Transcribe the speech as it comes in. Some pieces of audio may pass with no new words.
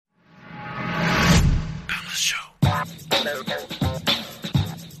Well,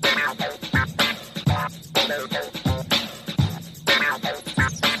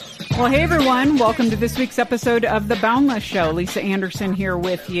 hey, everyone. Welcome to this week's episode of The Boundless Show. Lisa Anderson here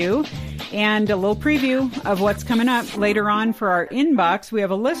with you. And a little preview of what's coming up later on for our inbox. We have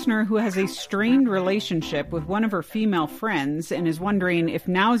a listener who has a strained relationship with one of her female friends and is wondering if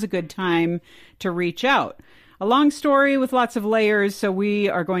now is a good time to reach out. A long story with lots of layers, so we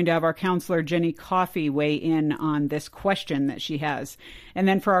are going to have our counselor, Jenny Coffey, weigh in on this question that she has. And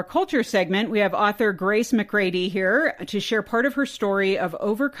then for our culture segment, we have author Grace McGrady here to share part of her story of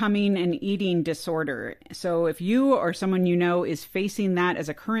overcoming an eating disorder. So if you or someone you know is facing that as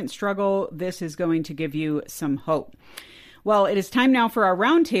a current struggle, this is going to give you some hope. Well, it is time now for our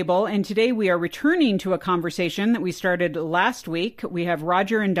roundtable, and today we are returning to a conversation that we started last week. We have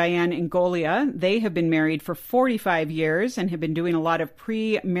Roger and Diane Ingolia. They have been married for 45 years and have been doing a lot of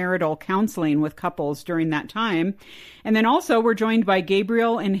premarital counseling with couples during that time. And then also we're joined by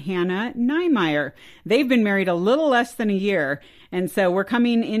Gabriel and Hannah Niemeyer. They've been married a little less than a year. And so we're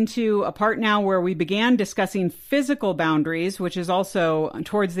coming into a part now where we began discussing physical boundaries, which is also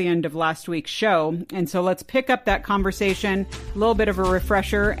towards the end of last week's show. And so let's pick up that conversation, a little bit of a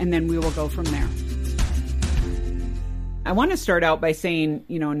refresher, and then we will go from there. I want to start out by saying,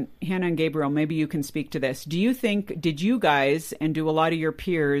 Hannah and Gabriel, maybe you can speak to this. Did you guys, and do a lot of your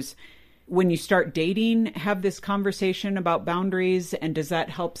peers, when you start dating, have this conversation about boundaries, and does that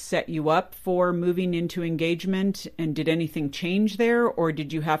help set you up for moving into engagement? And did anything change there, or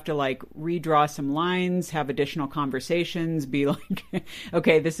did you have to redraw some lines, have additional conversations, be like,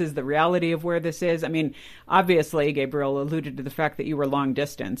 okay, this is the reality of where this is? I mean, obviously, Gabriel alluded to the fact that you were long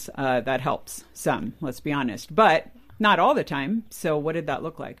distance. That helps some, let's be honest, but not all the time. So what did that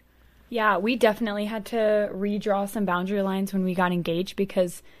look like? Yeah, we definitely had to redraw some boundary lines when we got engaged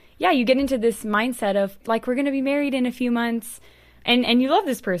because you get into this mindset of we're going to be married in a few months and you love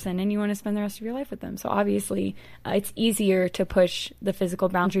this person and you want to spend the rest of your life with them. So obviously it's easier to push the physical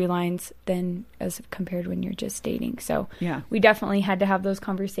boundary lines than as compared when you're just dating. So we definitely had to have those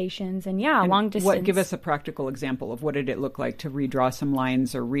conversations and long distance. Give us a practical example of what did it look like to redraw some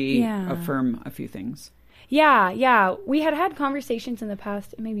lines or reaffirm a few things? Yeah. We had conversations in the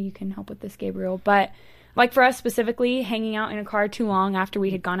past. Maybe you can help with this, Gabriel, but for us specifically, hanging out in a car too long after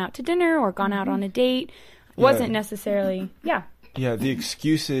we had gone out to dinner or gone out on a date wasn't necessarily, Yeah, the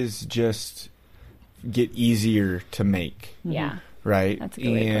excuses just get easier to make. Yeah. Right? That's a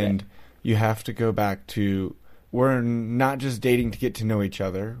good way to put it. You have to go back to, we're not just dating to get to know each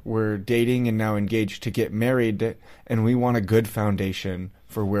other. We're dating and now engaged to get married, and we want a good foundation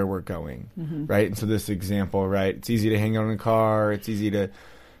for where we're going, right? And so this example, right? It's easy to hang out in a car. It's easy to,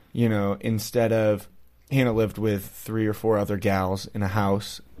 instead of, Hannah lived with 3 or 4 other gals in a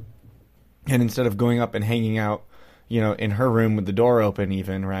house. And instead of going up and hanging out, in her room with the door open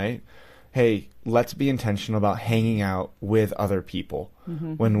even, right? Hey, let's be intentional about hanging out with other people.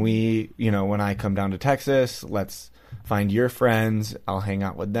 When when I come down to Texas, let's find your friends. I'll hang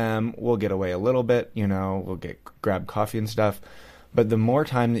out with them. We'll get away a little bit, we'll grab coffee and stuff. But the more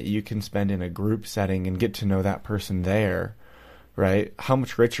time that you can spend in a group setting and get to know that person there, right? How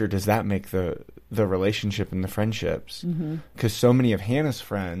much richer does that make the relationship and the friendships? Because so many of Hannah's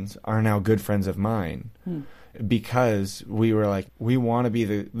friends are now good friends of mine because we were we want to be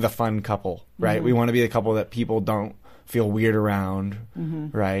the fun couple, right? We want to be the couple that people don't feel weird around,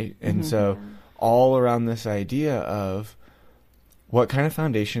 right? And so all around this idea of what kind of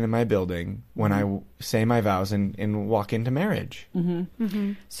foundation am I building when I say my vows and walk into marriage?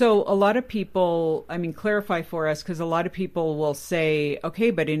 So a lot of people, clarify for us, because a lot of people will say,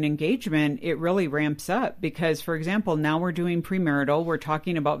 okay, but in engagement, it really ramps up because, for example, now we're doing premarital. We're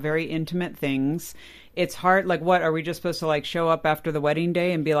talking about very intimate things. It's hard. What are we just supposed to show up after the wedding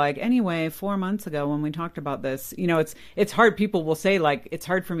day and be like, anyway, 4 months ago when we talked about this, it's hard. People will say it's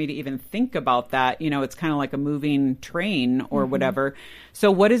hard for me to even think about that. It's kind of like a moving train or whatever. So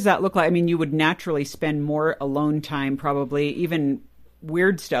what does that look like? You would naturally spend more alone time, probably even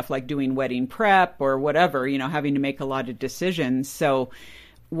weird stuff like doing wedding prep or whatever, having to make a lot of decisions. So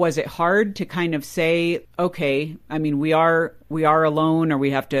was it hard to kind of say, okay, we are alone, or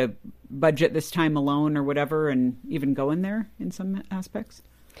we have to budget this time alone or whatever, and even go in there in some aspects?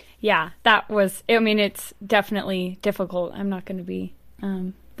 Yeah, that was, it's definitely difficult. I'm not going to be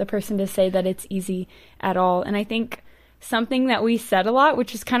the person to say that it's easy at all. And I think something that we said a lot,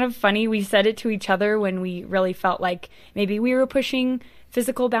 which is kind of funny, we said it to each other when we really felt like maybe we were pushing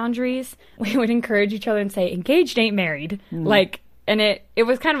physical boundaries. We would encourage each other and say, engaged ain't married. And it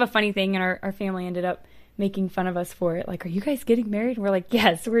was kind of a funny thing, and our family ended up making fun of us for it. Are you guys getting married? And we're like,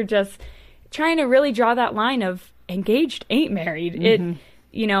 yes, we're just trying to really draw that line of engaged ain't married. It,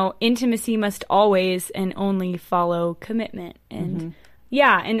 intimacy must always and only follow commitment. And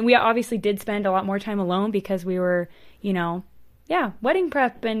and we obviously did spend a lot more time alone because we were, wedding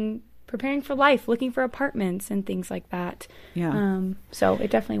prep and preparing for life, looking for apartments and things like that. Yeah. So it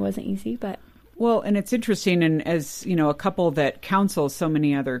definitely wasn't easy, but. Well, and it's interesting, and as, a couple that counsels so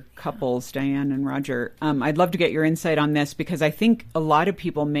many other couples, Diane and Roger, I'd love to get your insight on this, because I think a lot of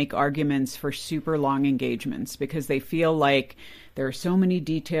people make arguments for super long engagements because they feel like there are so many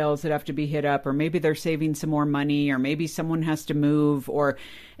details that have to be hit up, or maybe they're saving some more money, or maybe someone has to move,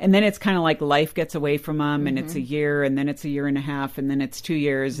 and then it's kind of like life gets away from them, and it's a year, and then it's a year and a half, and then it's 2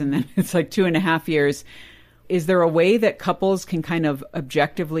 years, and then it's like 2.5 years. Is there a way that couples can kind of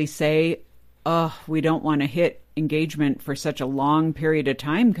objectively say, oh, we don't want to hit engagement for such a long period of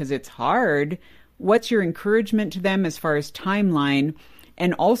time because it's hard? What's your encouragement to them as far as timeline,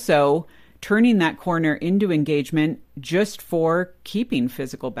 and also turning that corner into engagement just for keeping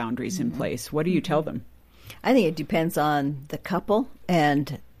physical boundaries in place? What do you tell them? I think it depends on the couple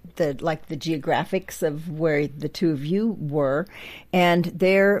and the geographics of where the two of you were and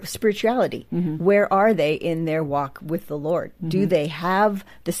their spirituality. Where are they in their walk with the Lord? Do they have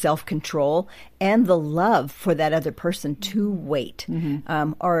the self-control and the love for that other person to wait?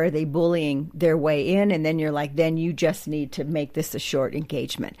 Or are they bullying their way in, and then you're like, then you just need to make this a short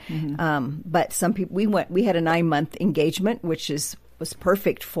engagement? But some people, we had a 9-month engagement, which was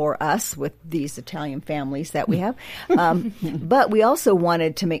perfect for us with these Italian families that we have. But we also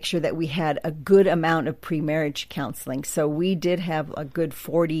wanted to make sure that we had a good amount of pre-marriage counseling. So we did have a good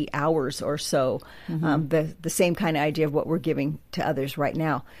 40 hours or so, the same kind of idea of what we're giving to others right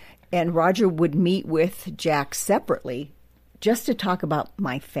now. And Roger would meet with Jack separately just to talk about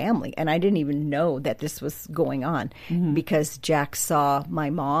my family. And I didn't even know that this was going on because Jack saw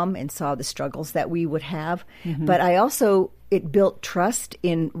my mom and saw the struggles that we would have. But it built trust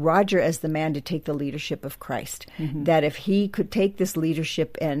in Roger as the man to take the leadership of Christ. That if he could take this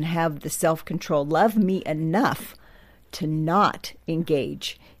leadership and have the self-control, love me enough to not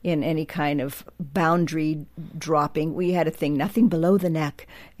engage in any kind of boundary dropping. We had a thing, nothing below the neck.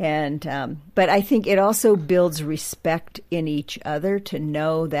 And but I think it also builds respect in each other to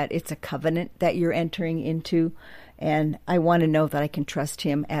know that it's a covenant that you're entering into. And I want to know that I can trust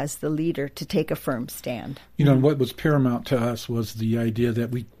him as the leader to take a firm stand. And what was paramount to us was the idea that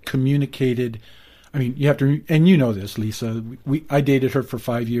we communicated. I mean, you have to, and you know this, Lisa. I dated her for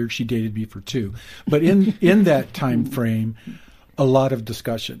 5 years. She dated me for 2. But in that time frame, a lot of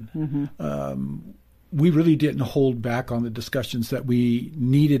discussion. We really didn't hold back on the discussions that we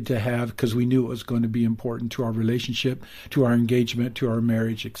needed to have because we knew it was going to be important to our relationship, to our engagement, to our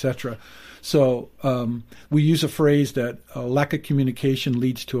marriage, etc. So we use a phrase that a lack of communication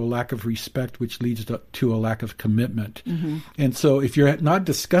leads to a lack of respect, which leads to a lack of commitment. And so if you're not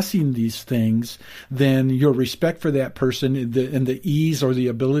discussing these things, then your respect for that person and the ease or the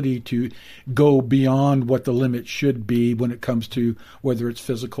ability to go beyond what the limit should be when it comes to whether it's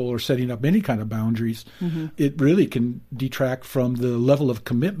physical or setting up any kind of boundaries, it really can detract from the level of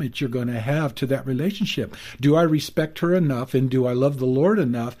commitment you're going to have to that relationship. Do I respect her enough, and do I love the Lord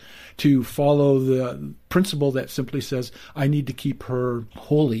enough to follow the principle that simply says, I need to keep her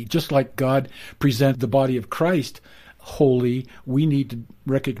holy? Just like God presents the body of Christ holy, we need to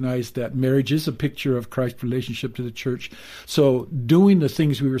recognize that marriage is a picture of Christ's relationship to the church. So doing the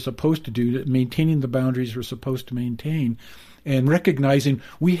things we were supposed to do, maintaining the boundaries we're supposed to maintain, and recognizing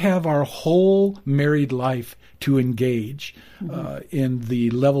we have our whole married life to engage in the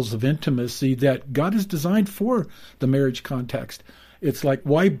levels of intimacy that God has designed for the marriage context. It's like,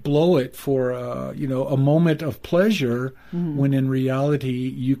 why blow it for a moment of pleasure when in reality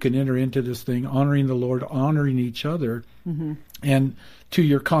you can enter into this thing honoring the Lord, honoring each other. And to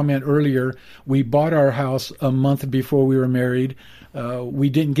your comment earlier, we bought our house a month before we were married. We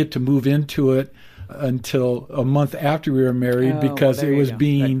didn't get to move into it until a month after we were married because it was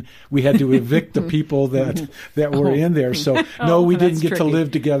we had to evict the people that were in there. So we didn't get to live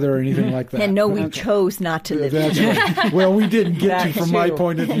together or anything like that. And we chose not to live together. Right. Well, we didn't get to from my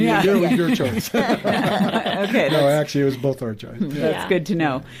point of view. It was your choice. Okay. No, actually, it was both our choice. That's good to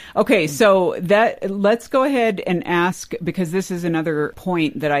know. Okay, so let's go ahead and ask, because this is another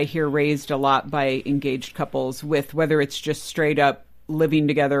point that I hear raised a lot by engaged couples with whether it's just straight up living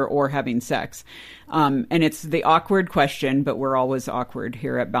together or having sex. And it's the awkward question, but we're always awkward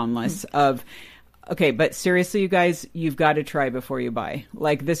here at Boundless of, okay, but seriously, you guys, you've got to try before you buy.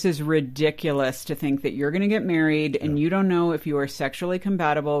 Like, this is ridiculous to think that you're going to get married and you don't know if you are sexually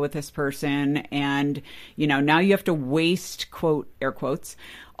compatible with this person. And, now you have to waste, quote, air quotes,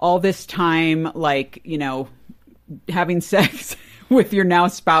 all this time, having sex with your now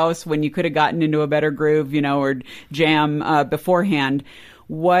spouse when you could have gotten into a better groove, or jam beforehand.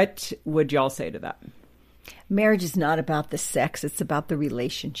 What would y'all say to that? Marriage is not about the sex; it's about the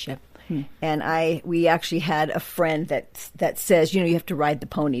relationship. And we actually had a friend that says, you have to ride the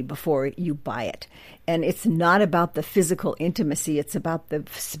pony before you buy it. And it's not about the physical intimacy. It's about the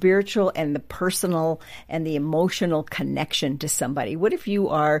spiritual and the personal and the emotional connection to somebody. What if you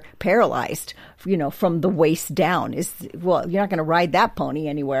are paralyzed, from the waist down? You're not going to ride that pony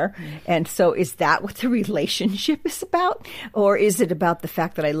anywhere. And so is that what the relationship is about? Or is it about the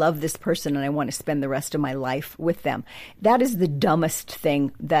fact that I love this person and I want to spend the rest of my life with them? That is the dumbest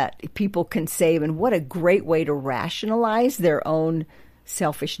thing that people can say. And what a great way to rationalize their own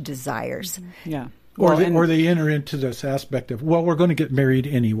selfish desires. Yeah. Or they enter into this aspect of, we're going to get married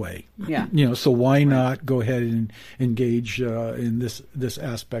anyway. Yeah. So why not go ahead and engage in this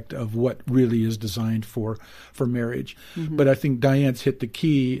aspect of what really is designed for marriage. But I think Diane's hit the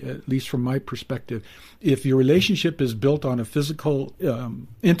key, at least from my perspective. If your relationship is built on a physical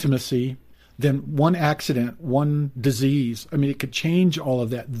intimacy, then one accident, one disease, it could change all of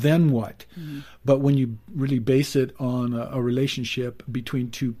that. Then what? But when you really base it on a relationship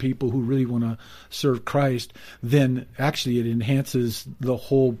between two people who really want to serve Christ, then actually it enhances the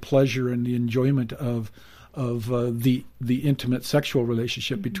whole pleasure and the enjoyment of the intimate sexual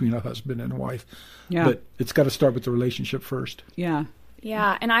relationship between a husband and a wife. Yeah. But it's got to start with the relationship first. Yeah.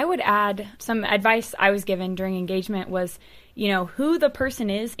 Yeah, and I would add some advice I was given during engagement was, who the person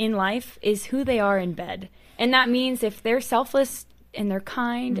is in life is who they are in bed. And that means if they're selfless and they're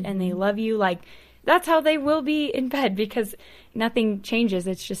kind and they love you, that's how they will be in bed, because nothing changes.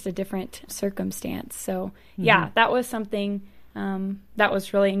 It's just a different circumstance. So, yeah, that was something that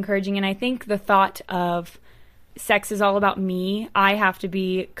was really encouraging. And I think the thought of sex is all about me, I have to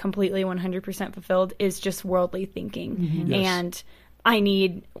be completely 100% fulfilled, is just worldly thinking. Yes. And I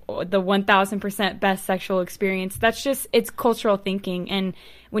need the 1000% best sexual experience. It's cultural thinking. And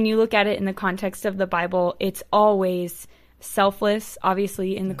when you look at it in the context of the Bible, it's always selfless,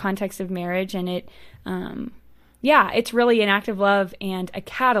 obviously, in the context of marriage. And it's really an act of love and a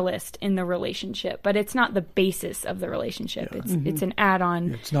catalyst in the relationship, but it's not the basis of the relationship. Yeah. It's an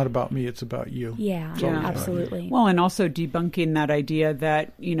add-on. It's not about me, it's about you. Yeah, absolutely. Well, and also debunking that idea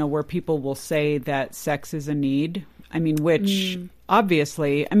that, where people will say that sex is a need. Which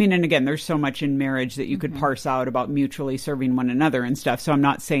obviously, and again, there's so much in marriage that you could parse out about mutually serving one another and stuff. So I'm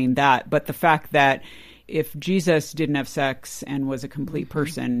not saying that. But the fact that if Jesus didn't have sex and was a complete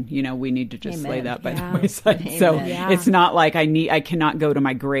person, we need to just lay that by the wayside. Amen. So it's not like I cannot go to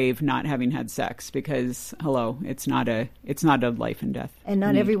my grave not having had sex, because it's not a life and death. And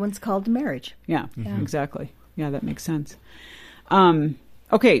not everyone's called to marriage. Yeah, exactly. Yeah, that makes sense.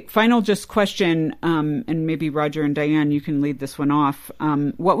 Okay, final just question, and maybe Roger and Diane, you can lead this one off.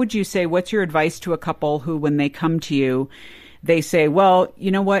 What would you say, what's your advice to a couple who, when they come to you, they say, well,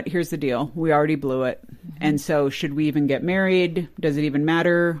 you know what, here's the deal. We already blew it. And so should we even get married? Does it even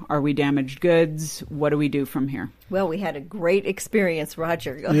matter? Are we damaged goods? What do we do from here? Well, we had a great experience,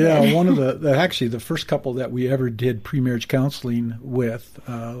 Roger. Go yeah, ahead. One of the first couple that we ever did pre-marriage counseling with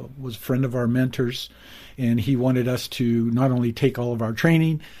was a friend of our mentors. And he wanted us to not only take all of our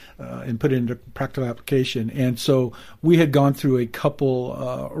training and put it into practical application. And so we had gone through a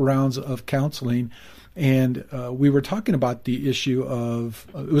couple rounds of counseling, and we were talking about the issue of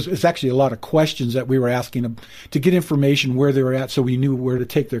it's actually a lot of questions that we were asking them to get information where they were at, so we knew where to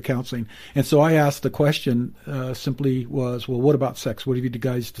take their counseling. And so I asked the question simply was, well, what about sex? What have you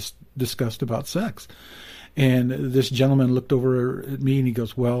guys discussed about sex? And this gentleman looked over at me and he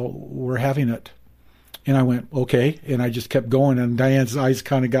goes, well, we're having it. And I went, okay. And I just kept going. And Diane's eyes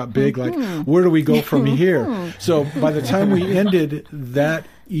kind of got big, like, where do we go from here? So by the time we ended that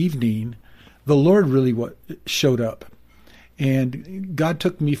evening, the Lord really showed up. And God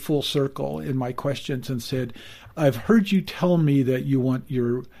took me full circle in my questions and said, I've heard you tell me that you want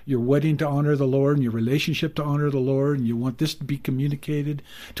your wedding to honor the Lord and your relationship to honor the Lord, and you want this to be communicated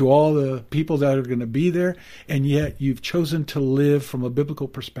to all the people that are going to be there. And yet you've chosen to live from a biblical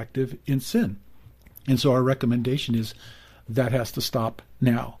perspective in sin. And so our recommendation is that has to stop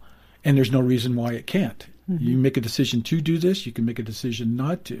now. And there's no reason why it can't. You make a decision to do this. You can make a decision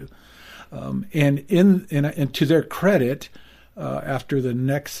not to. And to their credit, after the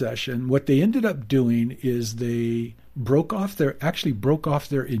next session, what they ended up doing is they broke off their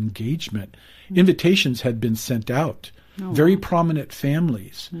engagement. Invitations had been sent out. Very prominent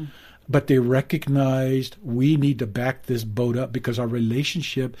families. but they recognized we need to back this boat up because our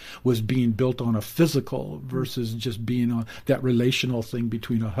relationship was being built on a physical versus just being on that relational thing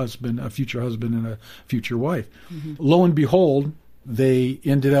between a future husband and a future wife. Lo and behold, they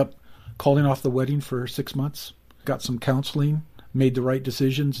ended up calling off the wedding for 6 months, got some counseling, made the right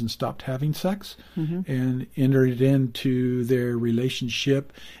decisions and stopped having sex, and entered into their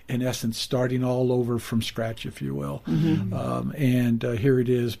relationship, in essence, starting all over from scratch, if you will. And here it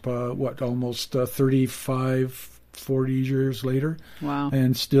is, almost 35, 40 years later. Wow.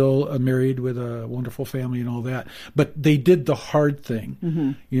 And still married with a wonderful family and all that. But they did the hard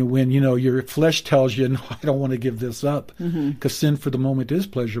thing. When, your flesh tells you, no, I don't want to give this up, because sin for the moment is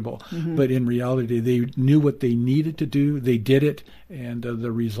pleasurable. But in reality, they knew what they needed to do. They did it. And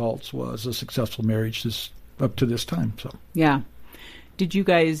the results was a successful marriage up to this time. So Yeah. Did you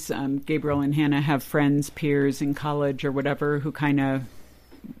guys, Gabriel and Hannah, have friends, peers in college or whatever who kind of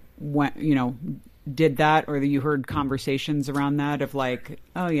went, did that, or that you heard conversations around that of like,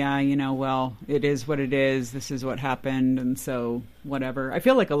 oh yeah, well, it is what it is. This is what happened. And so whatever. I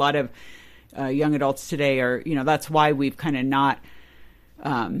feel like a lot of young adults today are, that's why we've kind of not,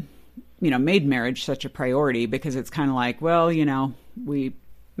 made marriage such a priority, because it's kind of like, well, we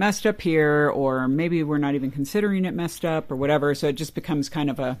messed up here, or maybe we're not even considering it messed up or whatever. So it just becomes kind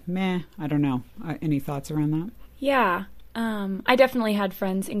of a meh. I don't know. Any thoughts around that? Yeah. I definitely had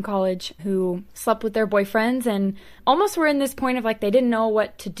friends in college who slept with their boyfriends and almost were in this point of like they didn't know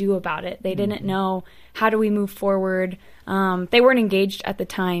what to do about it. They didn't know, how do we move forward? They weren't engaged at the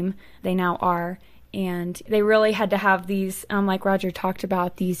time. They now are. And they really had to have these, like Roger talked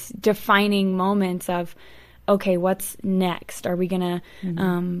about, these defining moments of, okay, what's next? Are we going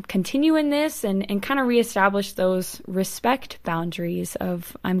to continue in this and kind of reestablish those respect boundaries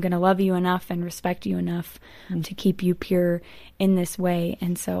of I'm going to love you enough and respect you enough to keep you pure in this way?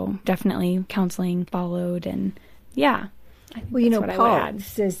 And so definitely counseling followed. And yeah, I think that's what Paul I would add.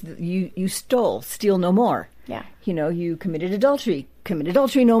 says that you stole, steal no more. Yeah. You committed adultery, commit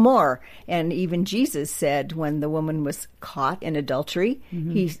adultery no more. And even Jesus said when the woman was caught in adultery,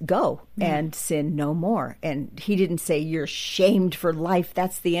 he go and sin no more. And he didn't say you're shamed for life,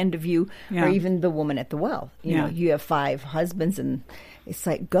 that's the end of you, or even the woman at the well. You know, you have 5 husbands, and it's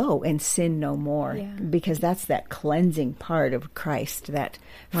like go and sin no more, because that's that cleansing part of Christ that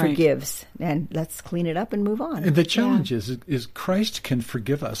forgives. And let's clean it up and move on. And the challenge is Christ can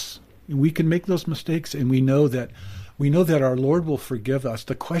forgive us. We can make those mistakes, and we know that our Lord will forgive us.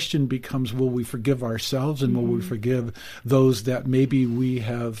 The question becomes, will we forgive ourselves, and will we forgive those that maybe we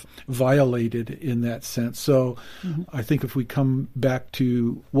have violated in that sense? So I think if we come back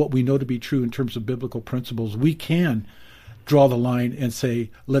to what we know to be true in terms of biblical principles, we can draw the line and say,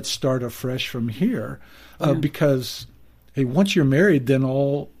 let's start afresh from here, because hey, once you're married, then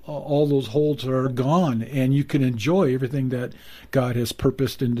all those holds are gone, and you can enjoy everything that God has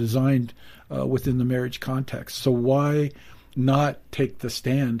purposed and designed within the marriage context. So why not take the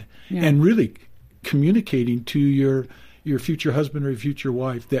stand and really communicating to your future husband or your future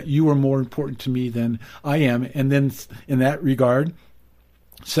wife that you are more important to me than I am? And then in that regard,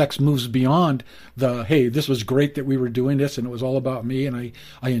 sex moves beyond the, hey, this was great that we were doing this and it was all about me and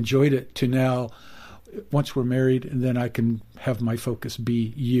I enjoyed it, to now, once we're married, and then I can have my focus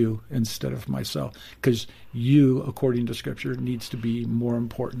be you instead of myself, because you, according to Scripture, needs to be more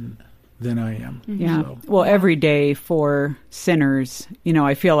important than I am. Yeah. So. Well, every day for sinners,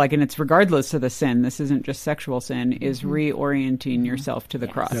 I feel like, and it's regardless of the sin, this isn't just sexual sin, is reorienting yourself to the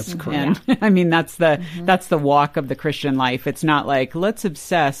cross. That's correct. And I mean, that's the walk of the Christian life. It's not like, let's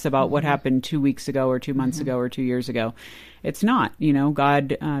obsess about what happened 2 weeks ago or 2 months ago or 2 years ago. It's not,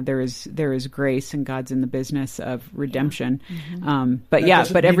 God, there is grace, and God's in the business of redemption.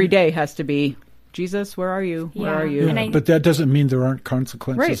 But every day has to be, Jesus, where are you? Where are you? Yeah, but that doesn't mean there aren't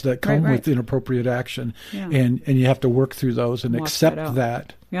consequences that come with inappropriate action. Yeah. And you have to work through those and accept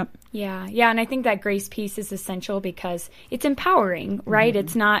that. Yep. Yeah. And I think that grace piece is essential because it's empowering, right?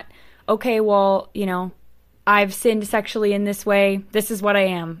 It's not, okay, well, I've sinned sexually in this way. This is what I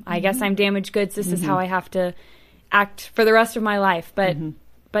am. I guess I'm damaged goods. This is how I have to act for the rest of my life.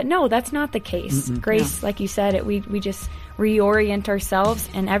 But no, that's not the case. Grace, like you said, we just reorient ourselves,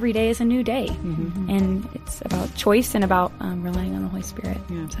 and every day is a new day. And it's about choice and about relying on the Holy Spirit.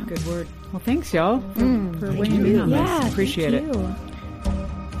 Yeah, so. Good word. Well, thanks, y'all, for weighing in on this. Appreciate it.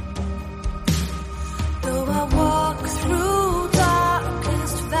 Though I walk through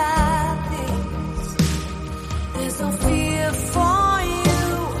darkest valleys, there's no fear, for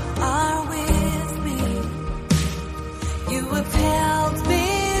you are with me. You upheld me.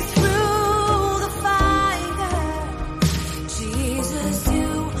 Jesus,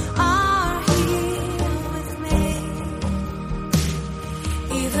 you are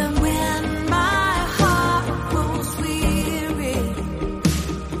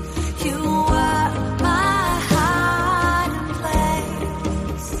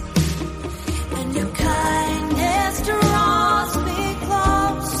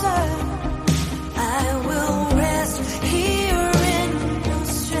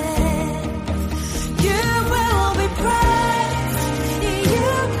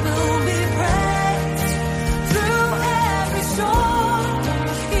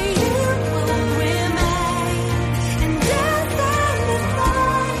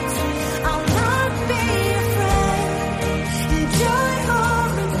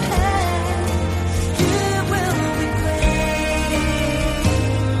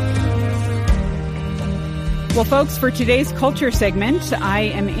Well, folks, for today's culture segment, I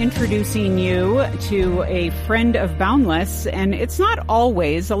am introducing you to a friend of Boundless, and it's not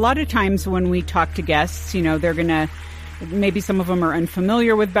always. A lot of times when we talk to guests, they're going to, maybe some of them are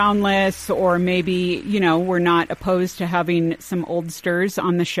unfamiliar with Boundless, or maybe, we're not opposed to having some oldsters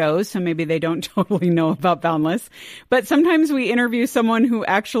on the show, so maybe they don't totally know about Boundless. But sometimes we interview someone who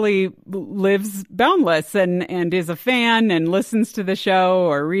actually lives Boundless and is a fan and listens to the show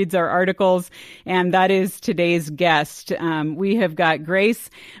or reads our articles, and that is today's guest. We have got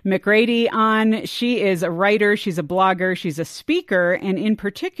Grace McGrady on. She is a writer, she's a blogger, she's a speaker, and in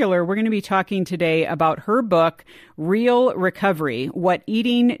particular, we're going to be talking today about her book, Real Recovery, What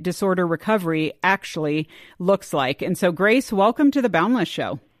Eating Disorder Recovery Actually Looks Like. And so, Grace, welcome to the Boundless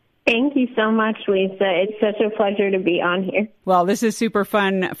Show. Thank you so much, Lisa. It's such a pleasure to be on here. Well, this is super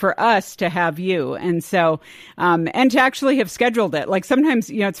fun for us to have you. And so, and to actually have scheduled it. Like sometimes,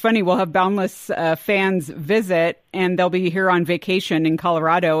 it's funny, we'll have Boundless fans visit and they'll be here on vacation in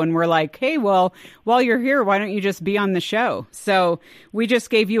Colorado. And we're like, hey, well, while you're here, why don't you just be on the show? So we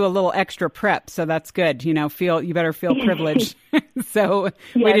just gave you a little extra prep. So that's good. You better feel privileged. So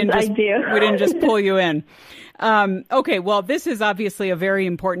yes, I do. We didn't just pull you in. Okay, well, this is obviously a very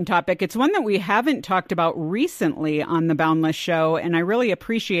important topic. It's one that we haven't talked about recently on the Boundless Show, and I really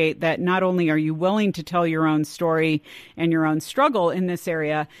appreciate that not only are you willing to tell your own story and your own struggle in this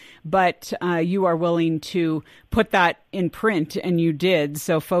area, but you are willing to put that in print, and you did,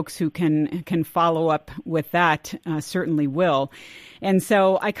 so folks who can follow up with that certainly will. And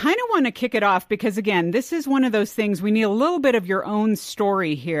so I kind of want to kick it off because, again, this is one of those things, we need a little bit of your own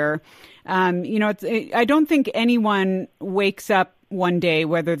story here. I don't think anyone wakes up one day,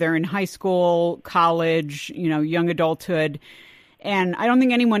 whether they're in high school, college, young adulthood, and I don't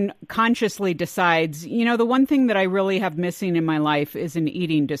think anyone consciously decides, the one thing that I really have missing in my life is an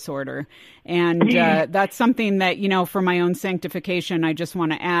eating disorder. And that's something that, for my own sanctification, I just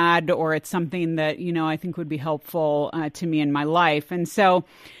want to add, or it's something that, I think would be helpful to me in my life. And so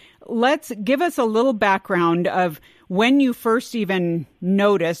let's give us a little background of when you first even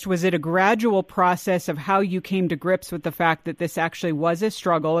noticed. Was it a gradual process of how you came to grips with the fact that this actually was a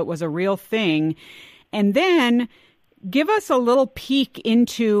struggle? It was a real thing. And then give us a little peek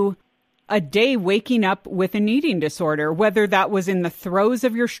into a day waking up with an eating disorder, whether that was in the throes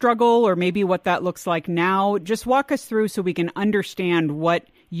of your struggle or maybe what that looks like now. Just walk us through so we can understand what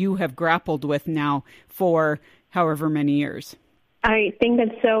you have grappled with now for however many years. I think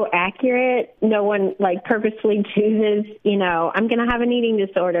that's so accurate. No one purposely chooses, I'm going to have an eating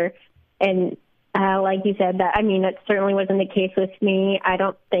disorder. And like you said, that certainly wasn't the case with me. I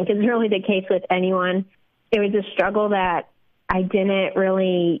don't think it's really the case with anyone. It was a struggle that I didn't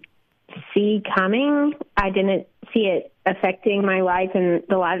really see coming. I didn't see it affecting my life and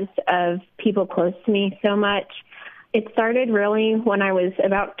the lives of people close to me so much. It started really when I was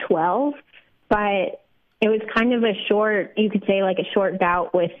about 12, but it was kind of a short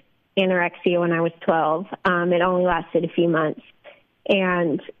bout with anorexia when I was 12. It only lasted a few months.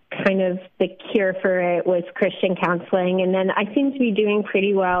 And kind of the cure for it was Christian counseling. And then I seemed to be doing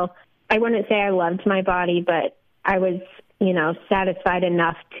pretty well. I wouldn't say I loved my body, but I was, satisfied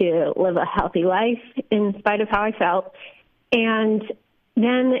enough to live a healthy life in spite of how I felt. And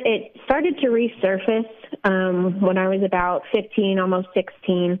then it started to resurface when I was about 15, almost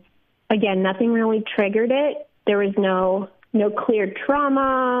 16. Again, nothing really triggered it. There was no clear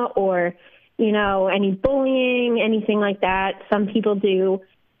trauma or, any bullying, anything like that. Some people do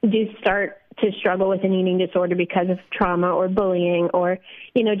start to struggle with an eating disorder because of trauma or bullying or,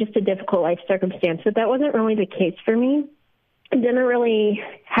 just a difficult life circumstance. But that wasn't really the case for me. I didn't really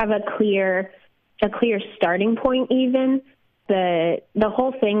have a clear starting point even. The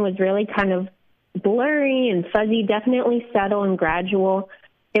whole thing was really kind of blurry and fuzzy, definitely subtle and gradual.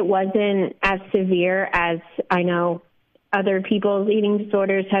 It wasn't as severe as I know other people's eating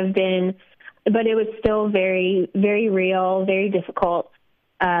disorders have been, but it was still very, very real, very difficult,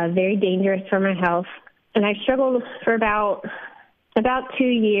 very dangerous for my health. And I struggled for about 2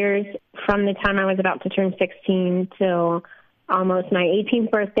 years from the time I was about to turn 16 till almost my 18th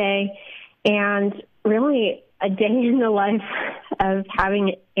birthday. And really a day in the life of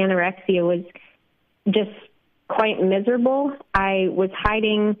having anorexia was just quite miserable. I was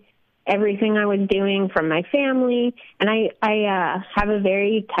hiding everything I was doing from my family, and I have a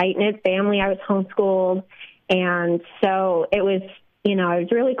very tight-knit family. I was homeschooled, and so it was, I was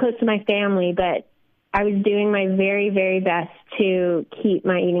really close to my family, but I was doing my very, very best to keep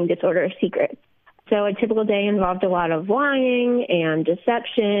my eating disorder a secret. So a typical day involved a lot of lying and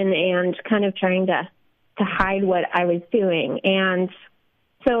deception and kind of trying to hide what I was doing. And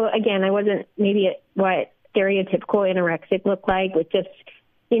so, again, I wasn't maybe what stereotypical anorexic look like, with just,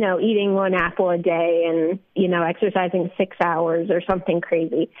 you know, eating one apple a day and, you know, exercising 6 hours or something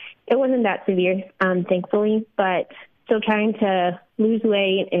crazy. It wasn't that severe, thankfully, but still trying to lose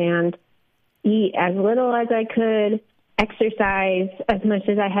weight and eat as little as I could, exercise as much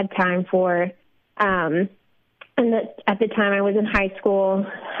as I had time for. And at the time I was in high school,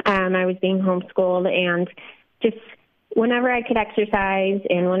 I was being homeschooled, and just whenever I could exercise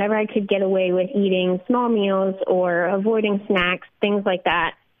and whenever I could get away with eating small meals or avoiding snacks, things like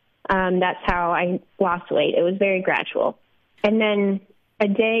that, that's how I lost weight. It was very gradual. And then a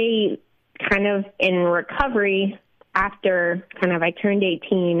day kind of in recovery after kind of I turned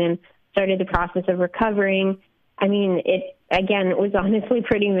 18 and started the process of recovering, I mean, it was honestly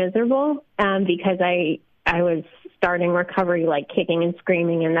pretty miserable because I was starting recovery like kicking and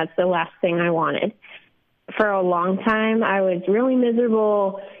screaming, and that's the last thing I wanted. For a long time, I was really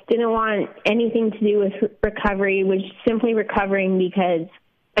miserable, didn't want anything to do with recovery, was simply recovering because,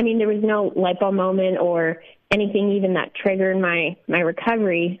 I mean, there was no light bulb moment or anything even that triggered my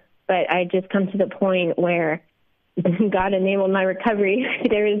recovery, but I just come to the point where God enabled my recovery.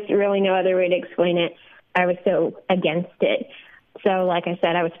 There is really no other way to explain it. I was so against it. So like I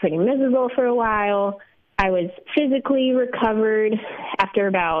said, I was pretty miserable for a while. I was physically recovered after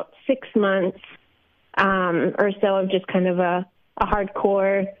about 6 months or so of just kind of a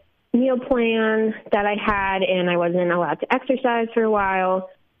hardcore meal plan that I had, and I wasn't allowed to exercise for a while.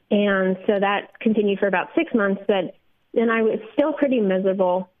 And so that continued for about 6 months, but then I was still pretty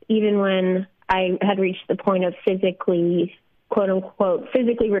miserable even when I had reached the point of physically, quote unquote,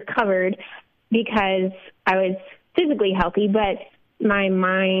 physically recovered, because I was physically healthy, but my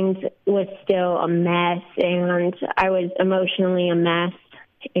mind was still a mess, and I was emotionally a mess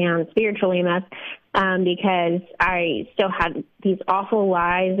and spiritually a mess because I still had these awful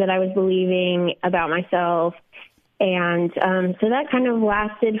lies that I was believing about myself. And so that kind of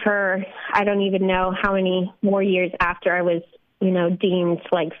lasted for, I don't even know how many more years after I was, you know, deemed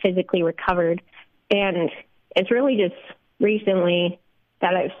like physically recovered. And it's really just recently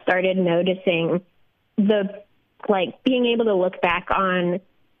that I've started noticing being able to look back on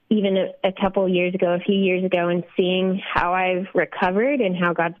even a couple of years ago, a few years ago, and seeing how I've recovered and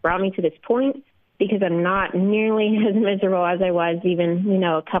how God's brought me to this point, because I'm not nearly as miserable as I was even, you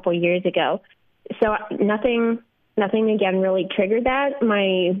know, a couple of years ago. So nothing again really triggered that.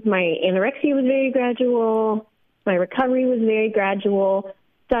 My anorexia was very gradual. My recovery was very gradual,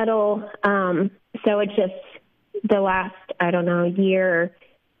 subtle. So it's just the last, I don't know, year,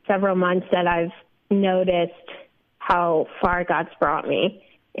 several months that I've noticed how far God's brought me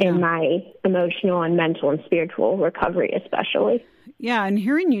in my emotional and mental and spiritual recovery, especially. Yeah, and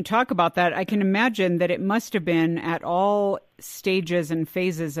hearing you talk about that, I can imagine that it must have been at all stages and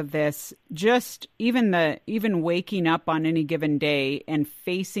phases of this, just even waking up on any given day and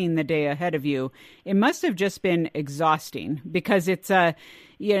facing the day ahead of you, it must have just been exhausting, because it's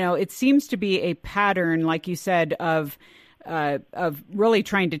it seems to be a pattern, like you said, of really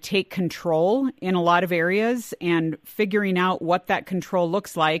trying to take control in a lot of areas and figuring out what that control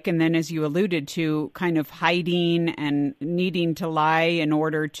looks like. And then, as you alluded to, kind of hiding and needing to lie in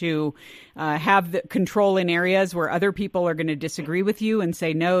order to have the control in areas where other people are going to disagree with you and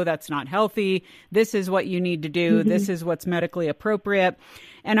say, no, that's not healthy. This is what you need to do. Mm-hmm. This is what's medically appropriate.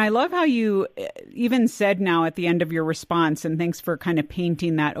 And I love how you even said now at the end of your response, and thanks for kind of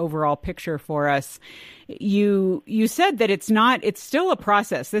painting that overall picture for us. You said that it's still a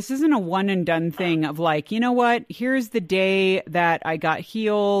process. This isn't a one and done thing of like, you know what, here's the day that I got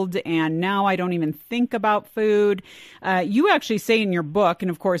healed and now I don't even think about food. You actually say in your book,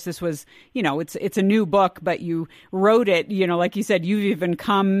 and of course this was, it's a new book, but you wrote it, like you said, you've even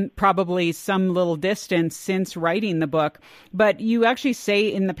come probably some little distance since writing the book, but you actually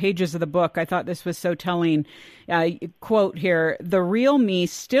say in the pages of the book, I thought this was so telling, quote here, "The real me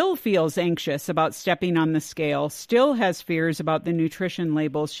still feels anxious about stepping on the scale, still has fears about the nutrition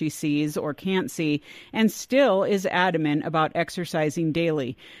labels she sees or can't see, and still is adamant about exercising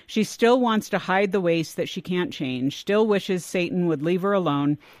daily. She still wants to hide the waist that she can't change, still wishes Satan would leave her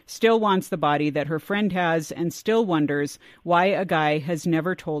alone, still wants the body that her friend has, and still wonders why a guy has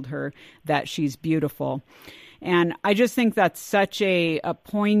never told her that she's beautiful." And I just think that's such a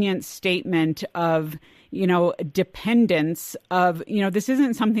poignant statement of, dependence of, this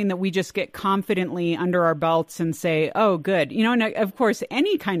isn't something that we just get confidently under our belts and say, oh, good. And of course,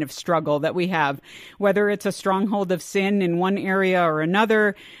 any kind of struggle that we have, whether it's a stronghold of sin in one area or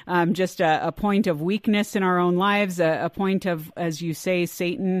another, just a point of weakness in our own lives, a point of, as you say,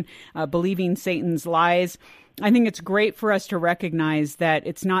 Satan, believing Satan's lies. I think it's great for us to recognize that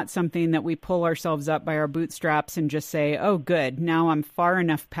it's not something that we pull ourselves up by our bootstraps and just say, oh, good, now I'm far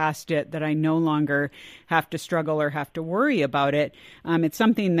enough past it that I no longer have to struggle or have to worry about it. It's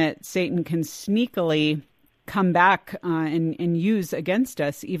something that Satan can sneakily come back and use against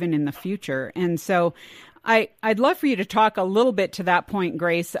us even in the future. And so I'd love for you to talk a little bit to that point,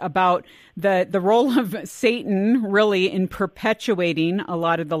 Grace, about the role of Satan really in perpetuating a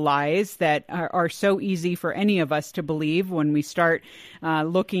lot of the lies that are so easy for any of us to believe when we start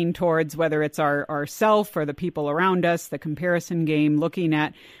looking towards whether it's our self or the people around us, the comparison game, looking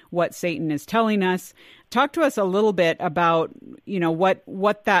at what Satan is telling us. Talk to us a little bit about,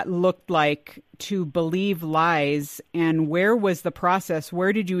 what that looked like to believe lies, and where was the process?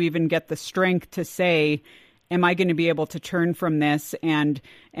 Where did you even get the strength to say, am I going to be able to turn from this and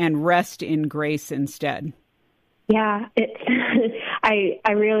rest in grace instead? Yeah, I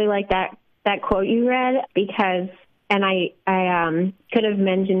really like that quote you read, because, and I could have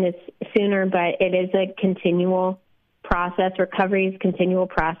mentioned this sooner, but it is a continual process. Recovery is a continual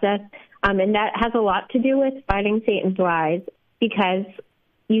process. And that has a lot to do with fighting Satan's lies, because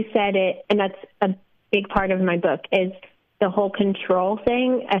you said it, and that's a big part of my book, is the whole control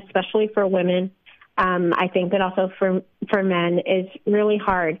thing, especially for women. I think that also for men is really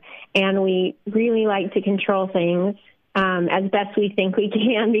hard, and we really like to control things as best we think we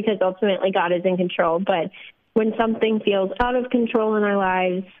can, because ultimately God is in control. But when something feels out of control in our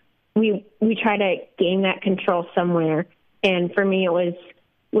lives, we try to gain that control somewhere. And for me, it was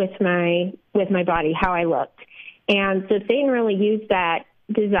with my body, how I looked. And so Satan really used that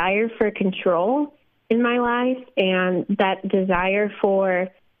desire for control in my life, and that desire for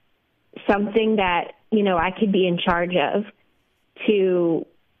something that, I could be in charge of, to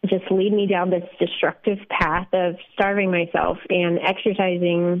just lead me down this destructive path of starving myself and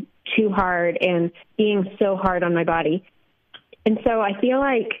exercising too hard and being so hard on my body. And so I feel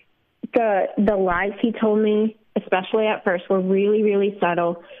like the lies he told me, especially at first, were really, really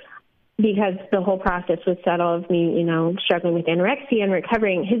subtle, because the whole process was subtle of me, struggling with anorexia and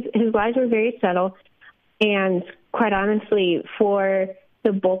recovering. His lies were very subtle. And quite honestly, for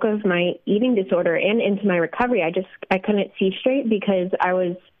the bulk of my eating disorder and into my recovery, I couldn't see straight, because I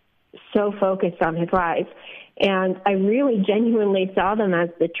was so focused on his lies. And I really genuinely saw them as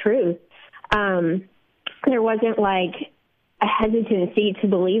the truth. There wasn't like a hesitancy to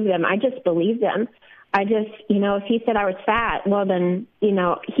believe them. I just believed them. I just, if he said I was fat, well, then,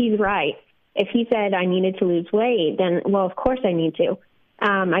 he's right. If he said I needed to lose weight, then, well, of course I need to.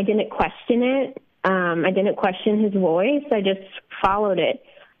 I didn't question it. I didn't question his voice. I just followed it.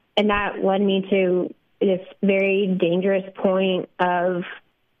 And that led me to this very dangerous point of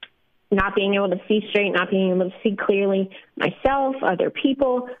not being able to see straight, not being able to see clearly myself, other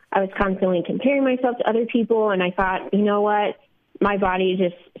people. I was constantly comparing myself to other people, and I thought, you know what? My body is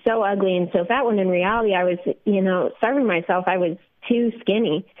just so ugly and so fat, when in reality I was, starving myself. I was too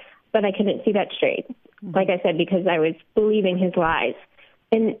skinny, but I couldn't see that straight. Like I said, because I was believing his lies.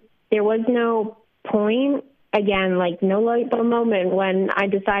 And there was no point, again, like no light bulb moment, when I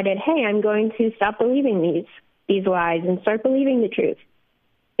decided, hey, I'm going to stop believing these lies and start believing the truth.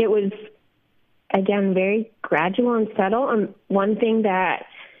 It was, again, very gradual and subtle. One thing that,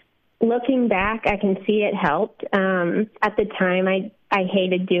 looking back, I can see it helped. At the time, I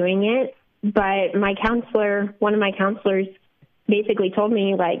hated doing it, but one of my counselors basically told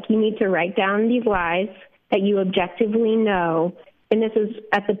me, like, you need to write down these lies that you objectively know. And this is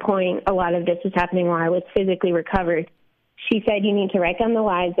at the point a lot of this was happening while I was physically recovered. She said, you need to write down the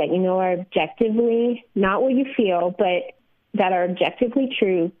lies that you know are objectively, not what you feel, but that are objectively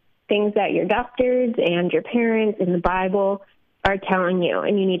true, things that your doctors and your parents and the Bible are telling you.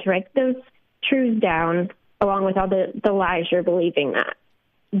 And you need to write those truths down along with all the lies you're believing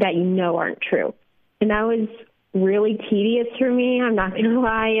that you know aren't true. And that was really tedious for me. I'm not going to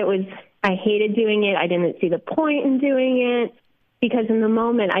lie. I hated doing it. I didn't see the point in doing it, because in the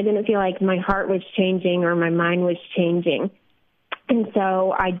moment I didn't feel like my heart was changing or my mind was changing. And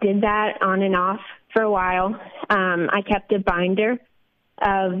so I did that on and off for a while. I kept a binder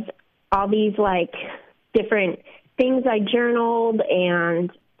of all these like different things I journaled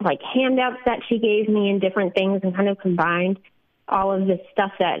and like handouts that she gave me and different things, and kind of combined all of this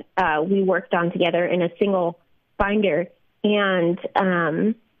stuff that we worked on together in a single binder. And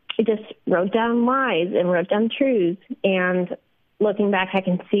I just wrote down lies and wrote down truths. And looking back, I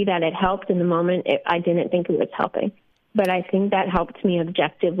can see that it helped. In the moment, I didn't think it was helping. But I think that helped me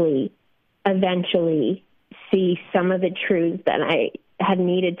objectively eventually see some of the truths that I had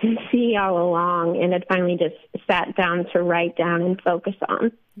needed to see all along and had finally just sat down to write down and focus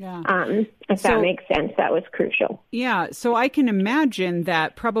on. Yeah. If that makes sense, that was crucial. Yeah. So I can imagine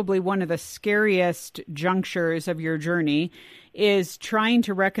that probably one of the scariest junctures of your journey is trying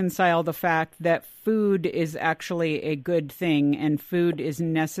to reconcile the fact that food is actually a good thing and food is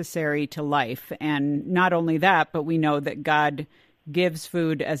necessary to life. And not only that, but we know that God gives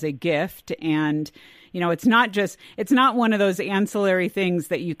food as a gift. And, it's not one of those ancillary things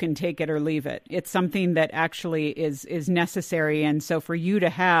that you can take it or leave it. It's something that actually is necessary. And so for you to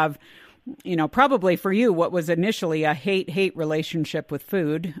have, probably for you, what was initially a hate relationship with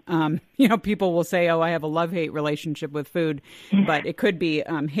food. People will say, oh, I have a love-hate relationship with food, but it could be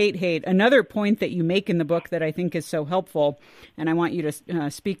hate. Another point that you make in the book that I think is so helpful, and I want you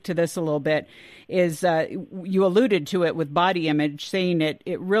to speak to this a little bit, is you alluded to it with body image, saying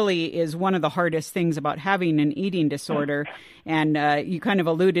it really is one of the hardest things about having an eating disorder. And you kind of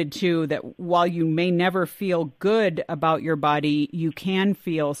alluded to that while you may never feel good about your body, you can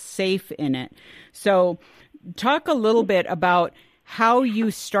feel safe in it. So talk a little bit about how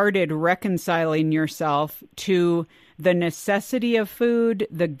you started reconciling yourself to the necessity of food,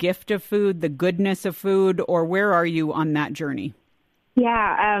 the gift of food, the goodness of food, or where are you on that journey?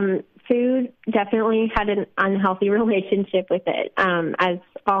 Yeah, food definitely had an unhealthy relationship with it, as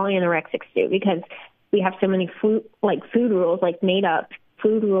all anorexics do, because we have so many food rules, like made up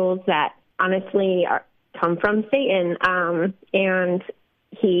food rules that honestly come from Satan. And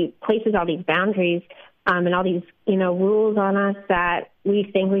he places all these boundaries and all these, rules on us that we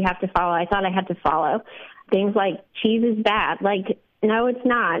think we have to follow. I thought I had to follow things like cheese is bad. Like, no, it's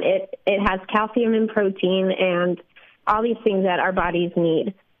not. It has calcium and protein and all these things that our bodies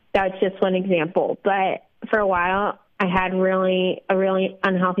need. That's just one example. But for a while, I had a really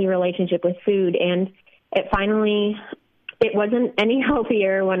unhealthy relationship with food, and it wasn't any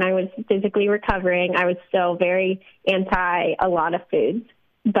healthier when I was physically recovering. I was still very anti a lot of foods.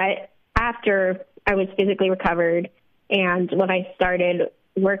 But after I was physically recovered and when I started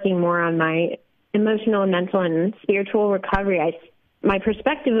working more on my emotional and mental and spiritual recovery, my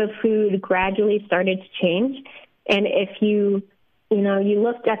perspective of food gradually started to change. And if you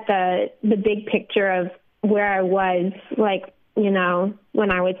looked at the big picture of where I was, like, when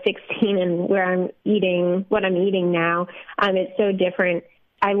I was 16 and where what I'm eating now, it's so different.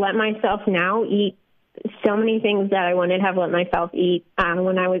 I let myself now eat so many things that I wouldn't have let myself eat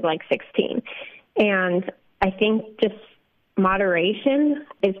when I was like 16. And I think just moderation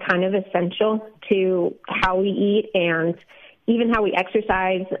is kind of essential to how we eat and even how we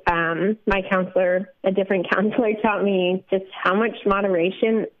exercise. My counselor, a different counselor, taught me just how much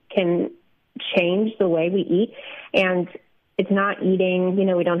moderation can change the way we eat. And it's not eating,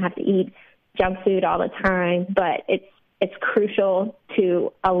 we don't have to eat junk food all the time, but it's crucial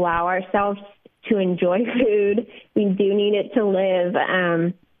to allow ourselves to enjoy food. We do need it to live,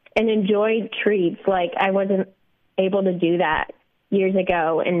 and enjoy treats. Like, I wasn't able to do that years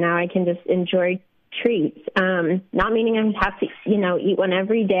ago, and now I can just enjoy treats. Not meaning I have to, eat one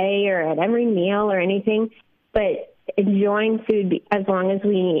every day or at every meal or anything, but enjoying food as long as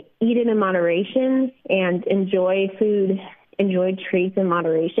we eat it in moderation and enjoy treats in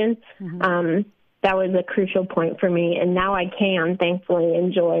moderation. Mm-hmm. That was a crucial point for me. And now I can, thankfully,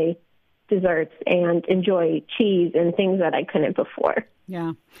 enjoy desserts and enjoy cheese and things that I couldn't before.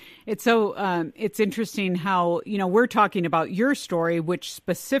 Yeah. It's so, it's interesting how, we're talking about your story, which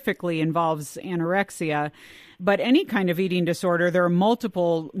specifically involves anorexia, but any kind of eating disorder, there are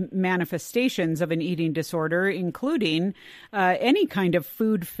multiple manifestations of an eating disorder, including any kind of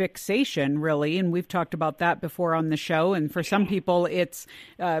food fixation, really. And we've talked about that before on the show. And for some people, it's,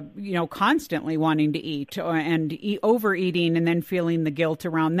 constantly wanting to eat and overeating and then feeling the guilt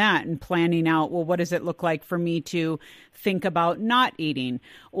around that and planning out, well, what does it look like for me to think about not eating?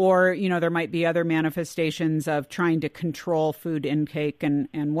 Or, there might be other manifestations of trying to control food intake and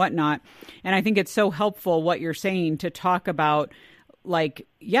whatnot. And I think it's so helpful what you're saying to talk about, like,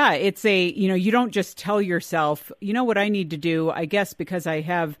 yeah, it's you don't just tell yourself, what I need to do, I guess, because I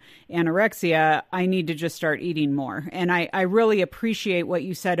have anorexia, I need to just start eating more. And I really appreciate what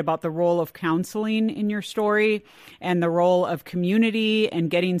you said about the role of counseling in your story and the role of community and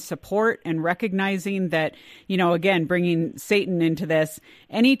getting support and recognizing that, again, bringing Satan into this,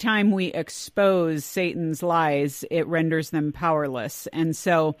 anytime we expose Satan's lies, it renders them powerless. And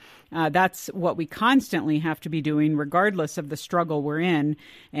so that's what we constantly have to be doing, regardless of the struggle we're we're in,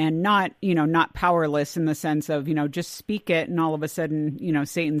 and not powerless in the sense of, just speak it and all of a sudden,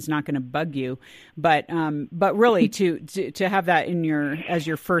 Satan's not going to bug you. But really to have that as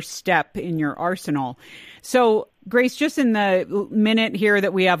your first step in your arsenal. So Grace, just in the minute here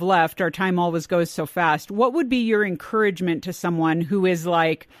that we have left, our time always goes so fast. What would be your encouragement to someone who is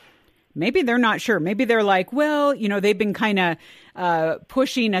like, maybe they're not sure. Maybe they're like, well, they've been kind of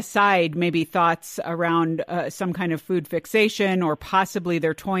pushing aside maybe thoughts around some kind of food fixation, or possibly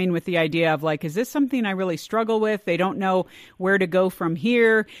they're toying with the idea of like, is this something I really struggle with? They don't know where to go from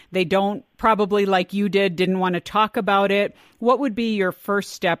here. They don't probably, like you didn't want to talk about it. What would be your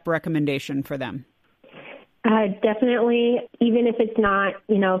first step recommendation for them? Definitely, even if it's not,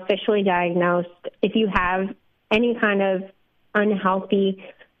 officially diagnosed, if you have any kind of unhealthy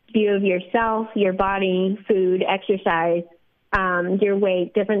view of yourself, your body, food, exercise, your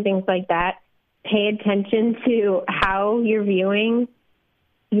weight, different things like that, pay attention to how you're viewing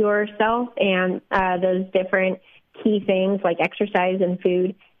yourself and those different key things like exercise and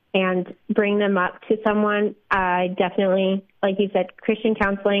food, and bring them up to someone. Definitely, like you said, Christian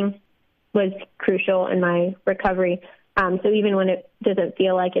counseling was crucial in my recovery. So even when it doesn't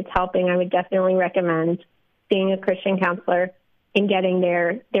feel like it's helping, I would definitely recommend seeing a Christian counselor and getting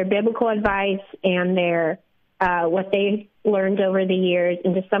their biblical advice and their what they learned over the years,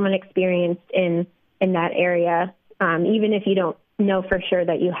 and just someone experienced in that area, even if you don't know for sure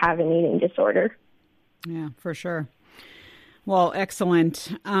that you have an eating disorder. Yeah, for sure. Well,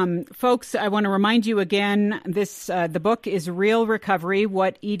 excellent. Folks, I want to remind you again, the book is Real Recovery,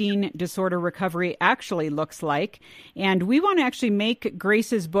 What Eating Disorder Recovery Actually Looks Like. And we want to actually make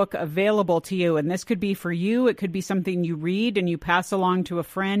Grace's book available to you. And this could be for you. It could be something you read and you pass along to a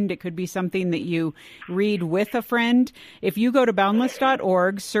friend. It could be something that you read with a friend. If you go to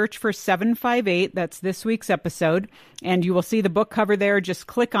boundless.org, search for 758, that's this week's episode, and you will see the book cover there. Just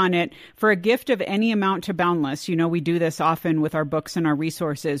click on it for a gift of any amount to Boundless. We do this often with our books and our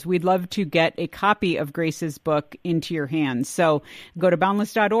resources. We'd love to get a copy of Grace's book into your hands. So go to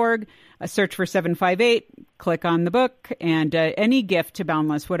boundless.org, search for 758, click on the book, and any gift to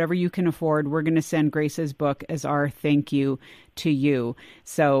Boundless, whatever you can afford, we're going to send Grace's book as our thank you to you.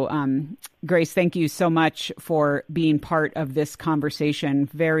 So, Grace, thank you so much for being part of this conversation.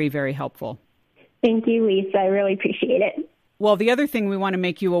 Very, very helpful. Thank you, Lisa. I really appreciate it. Well, the other thing we want to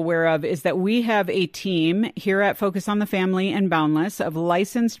make you aware of is that we have a team here at Focus on the Family and Boundless of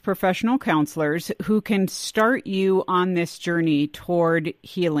licensed professional counselors who can start you on this journey toward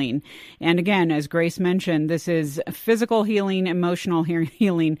healing. And again, as Grace mentioned, this is physical healing, emotional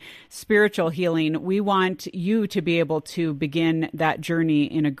healing, spiritual healing. We want you to be able to begin that journey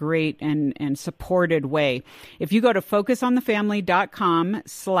in a great and supported way. If you go to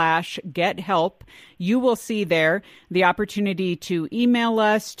focusonthefamily.com/gethelp, you will see there the opportunity to email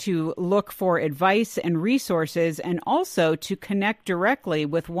us, to look for advice and resources, and also to connect directly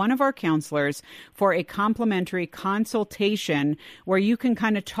with one of our counselors for a complimentary consultation where you can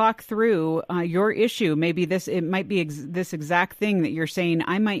kind of talk through your issue. Maybe it might be this exact thing that you're saying,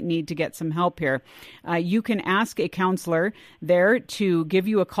 I might need to get some help here. You can ask a counselor there to give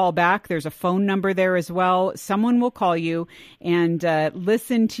you a call back. There's a phone number there as well. Someone will call you and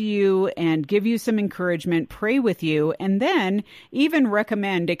listen to you and give you some encouragement, pray with you, and then even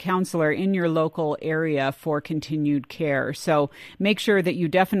recommend a counselor in your local area for continued care. So make sure that you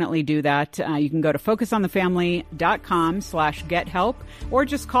definitely do that. You can go to focusonthefamily.com/gethelp, or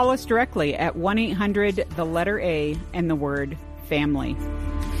just call us directly at 1-800, the letter A and the word family. In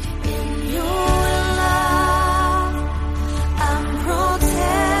your love, I'm protected.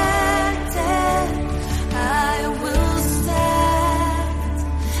 I will stand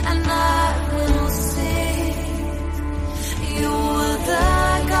and I will sing. You're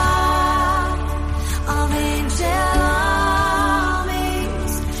the God of angel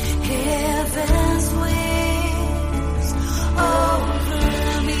armies, heaven's wings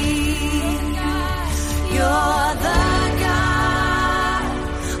over me. You're the God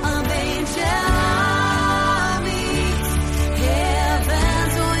of angel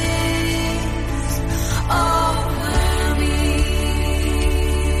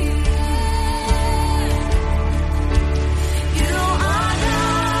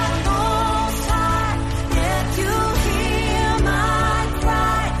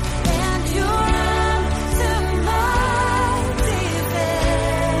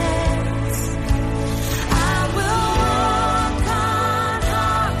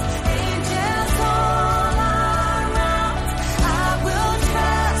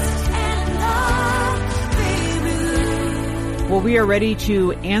Well, we are ready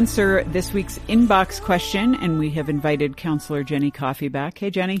to answer this week's inbox question, and we have invited Counselor Jenny Coffey back. Hey,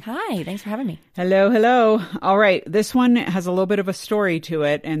 Jenny. Hi, thanks for having me. Hello, hello. All right, this one has a little bit of a story to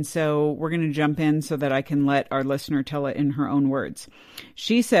it, and so we're going to jump in so that I can let our listener tell it in her own words.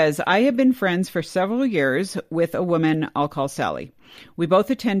 She says, I have been friends for several years with a woman I'll call Sally. We both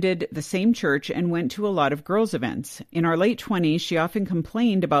attended the same church and went to a lot of girls' events. In our late 20s, she often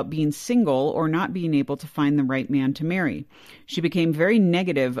complained about being single or not being able to find the right man to marry. She became very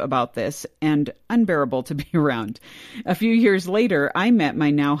negative about this and unbearable to be around. A few years later, I met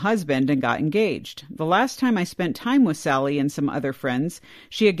my now husband and got engaged. The last time I spent time with Sally and some other friends,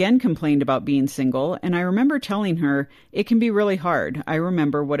 she again complained about being single, and I remember telling her, it can be really hard. I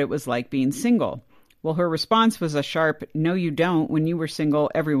remember what it was like being single. Well, her response was a sharp, no, you don't. When you were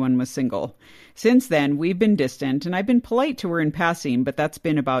single, everyone was single. Since then, we've been distant, and I've been polite to her in passing, but that's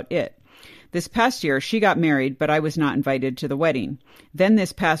been about it. This past year, she got married, but I was not invited to the wedding. Then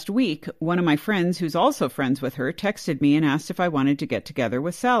this past week, one of my friends, who's also friends with her, texted me and asked if I wanted to get together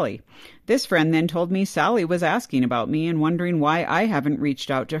with Sally. This friend then told me Sally was asking about me and wondering why I haven't reached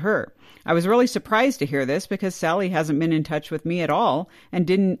out to her. I was really surprised to hear this because Sally hasn't been in touch with me at all and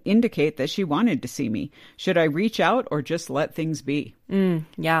didn't indicate that she wanted to see me. Should I reach out or just let things be?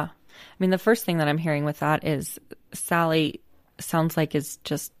 Yeah. I mean, the first thing that I'm hearing with that is Sally sounds like is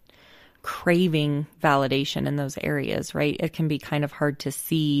just craving validation in those areas, right? It can be kind of hard to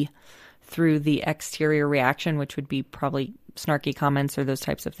see through the exterior reaction, which would be probably snarky comments or those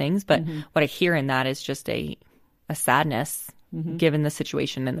types of things. But what I hear in that is just a sadness given the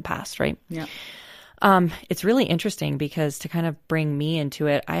situation in the past, right? Yeah. It's really interesting because to kind of bring me into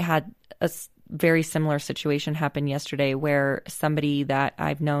it, I had a very similar situation happen yesterday where somebody that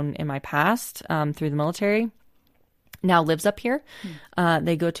I've known in my past through the military now lives up here.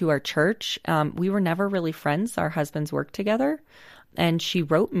 They go to our church. We were never really friends. Our husbands worked together. And she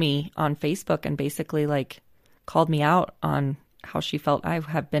wrote me on Facebook and basically like called me out on how she felt I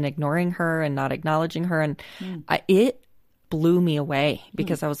have been ignoring her and not acknowledging her. And it blew me away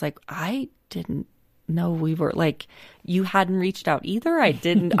because I was like, I didn't know we were like, you hadn't reached out either. I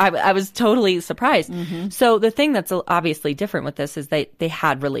didn't. I was totally surprised. So the thing that's obviously different with this is they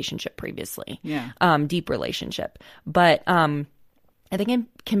had relationship previously, deep relationship. But I think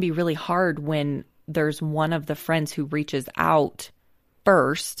it can be really hard when there's one of the friends who reaches out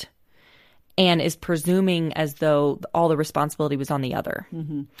first and is presuming as though all the responsibility was on the other.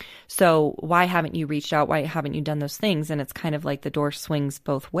 So why haven't you reached out? Why haven't you done those things? And it's kind of like the door swings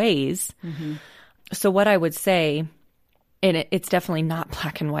both ways. So what I would say, and it's definitely not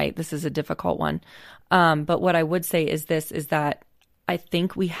black and white. This is a difficult one. But what I would say is that I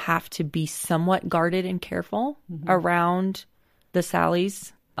think we have to be somewhat guarded and careful around the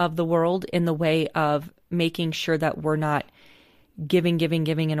Sallys of the world in the way of making sure that we're not giving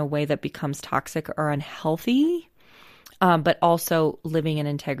in a way that becomes toxic or unhealthy, but also living in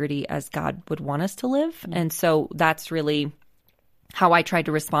integrity as God would want us to live. And so that's really how I tried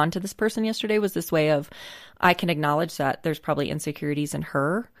to respond to this person yesterday, was this way of, I can acknowledge that there's probably insecurities in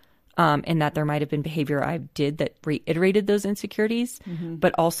her, and that there might have been behavior I did that reiterated those insecurities,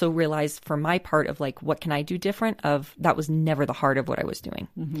 but also realize for my part of like, what can I do different, of that was never the heart of what I was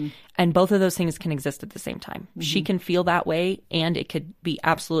doing. And both of those things can exist at the same time. She can feel that way, and it could be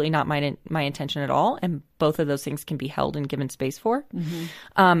absolutely not my intention at all. And both of those things can be held and given space for.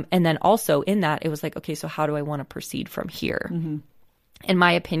 And then also in that, it was like, okay, so how do I want to proceed from here? In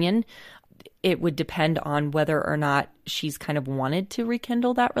my opinion, it would depend on whether or not she's kind of wanted to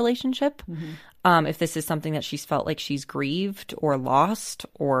rekindle that relationship. If this is something that she's felt like she's grieved or lost,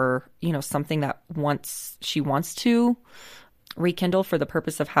 or, you know, something that she wants to rekindle for the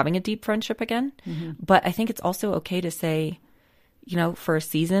purpose of having a deep friendship again. But I think it's also okay to say, you know, for a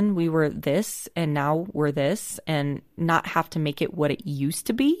season we were this and now we're this, and not have to make it what it used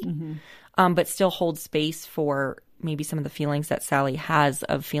to be, but still hold space for maybe some of the feelings that Sally has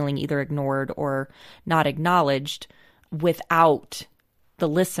of feeling either ignored or not acknowledged, without the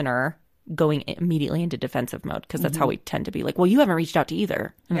listener going immediately into defensive mode, because that's how we tend to be like, well, you haven't reached out to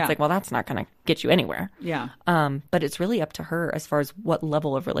either. And it's like, well, that's not going to get you anywhere. But it's really up to her as far as what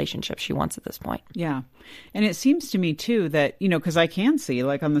level of relationship she wants at this point. And it seems to me too that, you know, because I can see,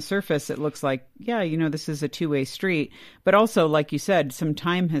 like, on the surface, it looks like, yeah, you know, this is a two-way street. But also, like you said, some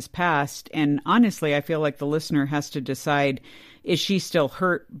time has passed. And honestly, I feel like the listener has to decide, is she still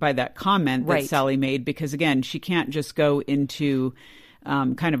hurt by that comment that Sally made? Because again, she can't just go into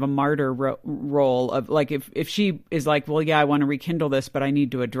kind of a martyr role of like, if she is like, well, yeah, I want to rekindle this, but I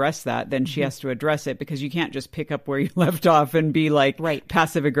need to address that, then she has to address it, because you can't just pick up where you left off and be like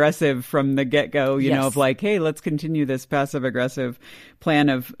passive aggressive from the get-go, you know, of like, hey, let's continue this passive aggressive plan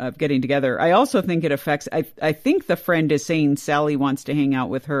of getting together. I also think it affects, I think the friend is saying Sally wants to hang out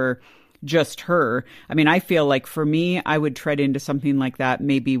with her, just her. I mean, I feel like for me, I would tread into something like that,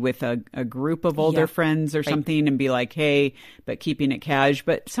 maybe with a group of older friends or something, and be like, hey, but keeping it cash.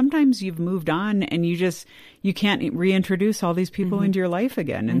 But sometimes you've moved on and you can't reintroduce all these people into your life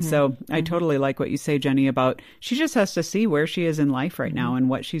again. And so I totally like what you say, Jenny, about she just has to see where she is in life right now and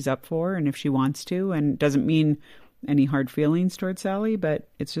what she's up for, and if she wants to, and doesn't mean any hard feelings towards Sally, but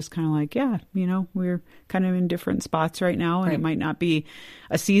it's just kind of like, yeah, you know, we're kind of in different spots right now, and it might not be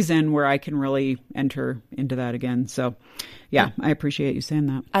a season where I can really enter into that again. So yeah, I appreciate you saying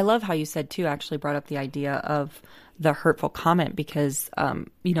that. I love how you said too, actually brought up the idea of the hurtful comment, because,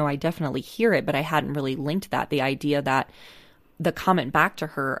 you know, I definitely hear it, but I hadn't really linked that. The idea that the comment back to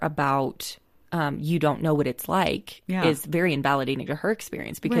her about, you don't know what it's like is very invalidating to her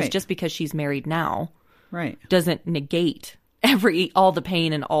experience, because just because she's married now, doesn't negate all the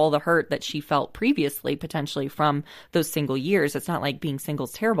pain and all the hurt that she felt previously, potentially from those single years. It's not like being single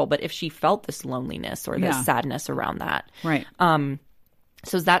is terrible, but if she felt this loneliness or this sadness around that.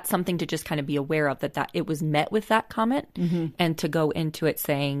 So that's something to just kind of be aware of, that it was met with that comment, and to go into it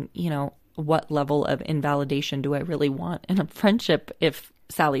saying, you know, what level of invalidation do I really want in a friendship if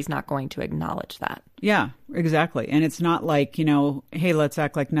Sally's not going to acknowledge that? Yeah, exactly. And it's not like, you know, hey, let's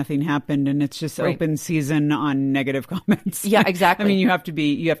act like nothing happened and it's just open season on negative comments. Yeah, exactly. I mean, you have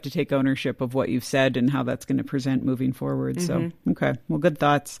to take ownership of what you've said and how that's going to present moving forward. So, okay. Well, good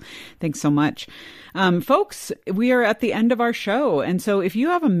thoughts. Thanks so much. Folks, we are at the end of our show. And so if you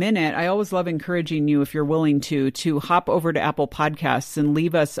have a minute, I always love encouraging you, if you're willing to hop over to Apple Podcasts and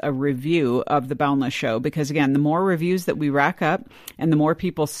leave us a review of The Boundless Show. Because again, the more reviews that we rack up and the more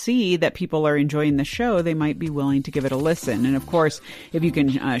people see that people are enjoying the show, they might be willing to give it a listen. And of course, if you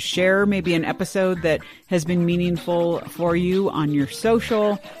can share maybe an episode that has been meaningful for you on your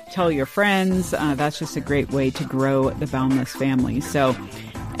social, tell your friends. That's just a great way to grow the Boundless family. So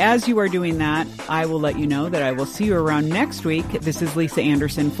as you are doing that, I will let you know that I will see you around next week. This is Lisa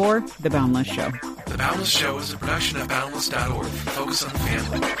Anderson for The Boundless Show. The Boundless Show is a production of Boundless.org. Focus on the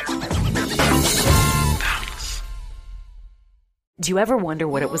family. Do you ever wonder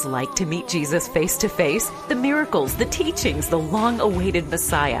what it was like to meet Jesus face to face? The miracles, the teachings, the long-awaited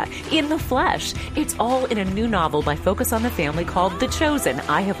Messiah in the flesh. It's all in a new novel by Focus on the Family called The Chosen,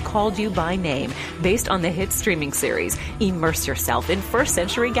 I Have Called You by Name, based on the hit streaming series. Immerse yourself in first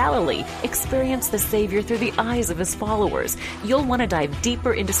century Galilee. Experience the Savior through the eyes of his followers. You'll want to dive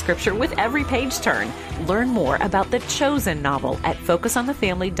deeper into Scripture with every page turn. Learn more about The Chosen novel at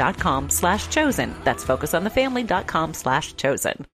focusonthefamily.com/chosen. That's focusonthefamily.com/chosen.